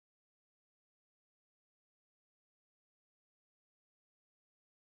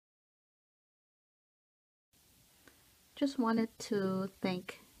just wanted to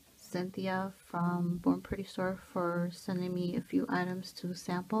thank Cynthia from Born Pretty Store for sending me a few items to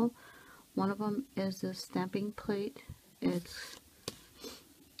sample. One of them is this stamping plate. It's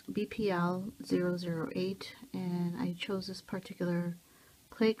BP-L008, and I chose this particular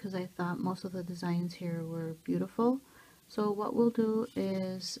plate because I thought most of the designs here were beautiful. So what we'll do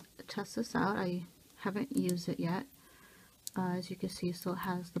is test this out. I haven't used it yet. As you can see, it still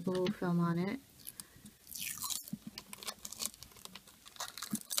has the blue film on it.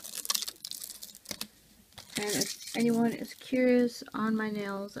 And if anyone is curious, on my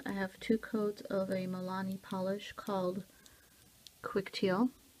nails I have 2 coats of a Milani polish called Quick Teal.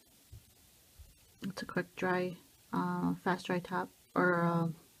 It's a quick dry, fast dry top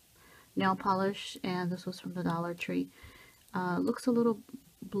or nail polish, and this was from the Dollar Tree. Looks a little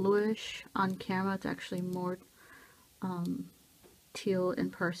bluish on camera. It's actually more teal in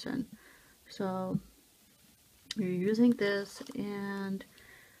person. So you're using this, and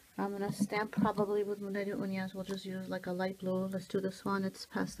I'm gonna stamp probably with Mujeres Uñas. We'll just use like a light blue. Let's do this one. It's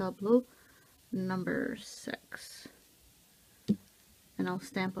pastel blue, number 6. And I'll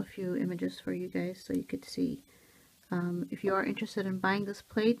stamp a few images for you guys so you could see. If you are interested in buying this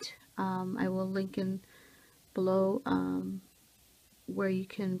plate, I will link in below where you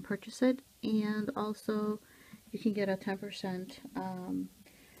can purchase it, and also you can get a 10%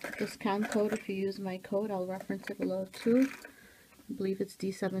 discount code if you use my code. I'll reference it below too. I believe it's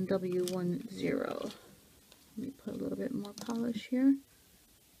D7W10. Let me put a little bit more polish here,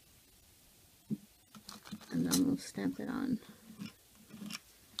 and then we'll stamp it on.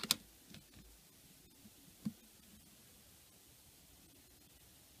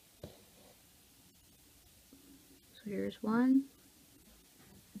 So here's one.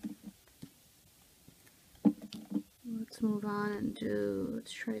 Let's move on and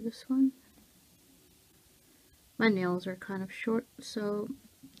let's try this one. My nails are kind of short, so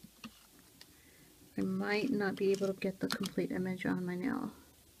I might not be able to get the complete image on my nail.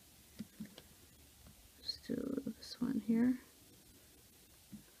 Let's do this one here.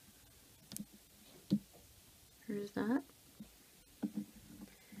 Here's that.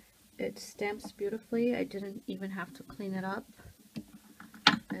 It stamps beautifully. I didn't even have to clean it up,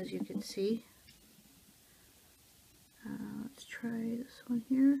 as you can see. Let's try this one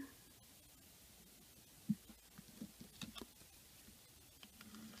here.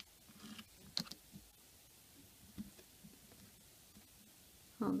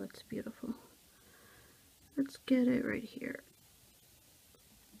 Oh, that's beautiful. Let's get it right here.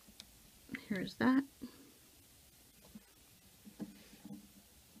 Here's that.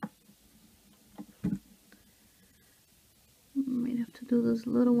 Might have to do this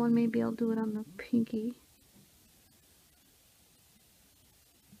little one. Maybe I'll do it on the pinky.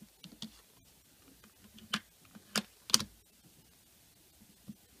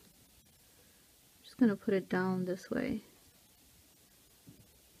 Just gonna put it down this way.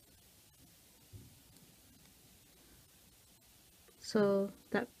 So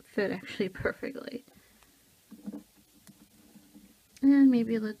that fit actually perfectly. And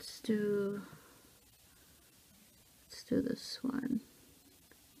maybe let's do this one.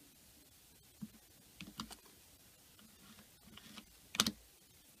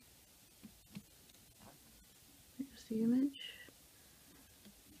 Here's the image.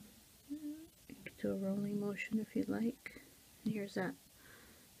 You can do a rolling motion if you'd like. And here's that.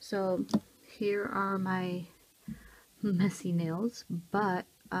 So here are my messy nails, but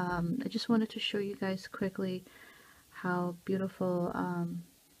I just wanted to show you guys quickly how beautiful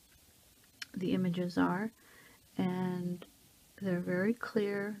the images are, and they're very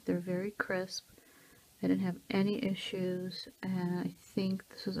clear, they're very crisp. I didn't have any issues, and I think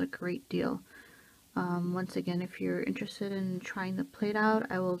this is a great deal. Once again, if you're interested in trying the plate out,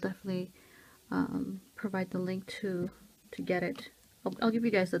 I will definitely provide the link to get it. I'll give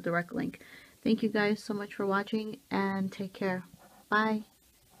you guys the direct link. Thank you guys so much for watching, and take care. Bye.